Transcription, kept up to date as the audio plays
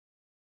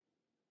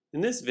In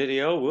this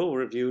video, we'll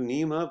review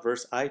NEMA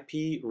versus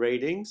IP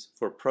ratings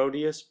for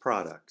Proteus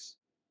products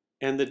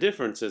and the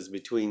differences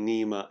between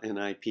NEMA and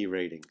IP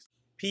ratings.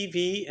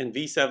 PV and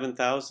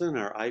V7000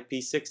 are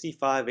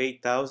IP65,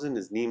 8000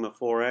 is NEMA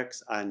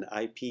 4X and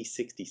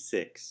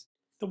IP66.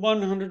 The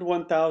 100,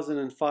 1000,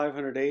 and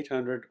 500,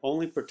 800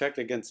 only protect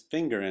against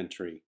finger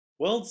entry.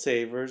 Weld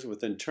savers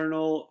with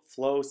internal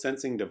flow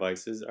sensing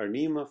devices are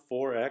NEMA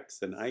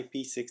 4X and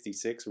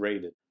IP66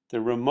 rated. The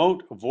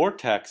remote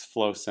vortex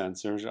flow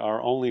sensors are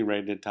only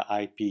rated to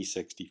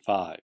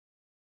IP65.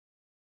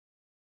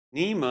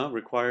 NEMA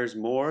requires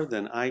more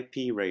than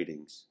IP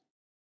ratings.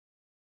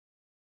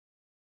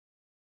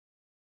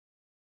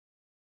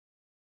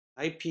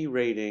 IP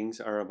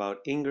ratings are about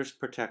ingress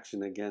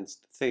protection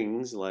against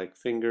things like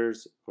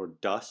fingers or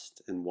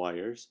dust and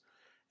wires,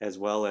 as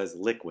well as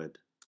liquid.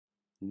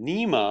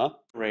 NEMA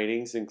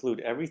ratings include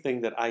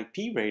everything that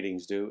IP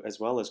ratings do, as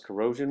well as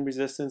corrosion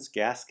resistance,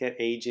 gasket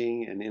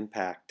aging, and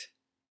impact.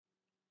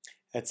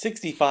 At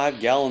 65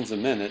 gallons a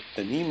minute,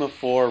 the NEMA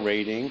 4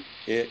 rating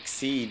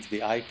exceeds the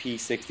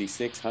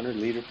IP66 100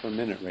 liter per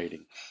minute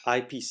rating.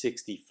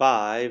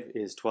 IP65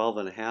 is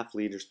 12.5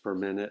 liters per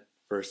minute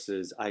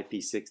versus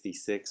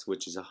IP66,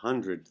 which is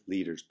 100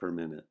 liters per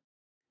minute.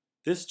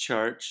 This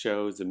chart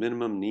shows the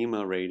minimum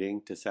NEMA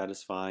rating to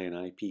satisfy an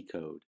IP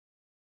code.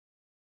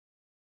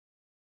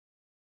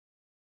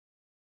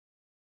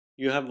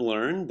 You have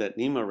learned that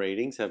NEMA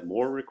ratings have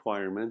more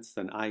requirements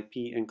than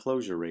IP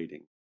enclosure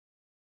rating.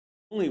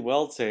 Only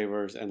weld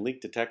savers and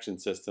leak detection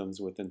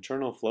systems with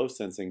internal flow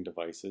sensing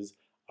devices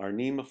are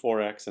NEMA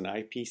 4X and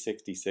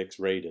IP66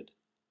 rated.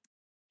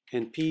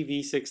 And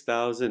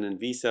PV6000 and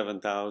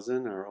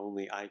V7000 are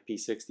only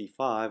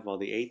IP65, while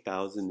the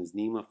 8000 is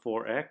NEMA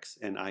 4X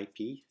and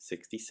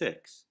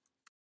IP66.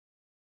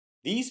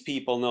 These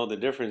people know the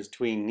difference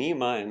between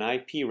NEMA and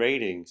IP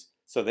ratings,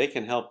 so they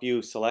can help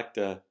you select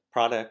a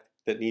product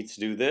that needs to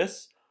do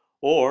this,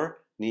 or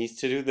needs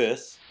to do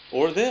this,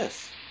 or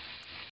this.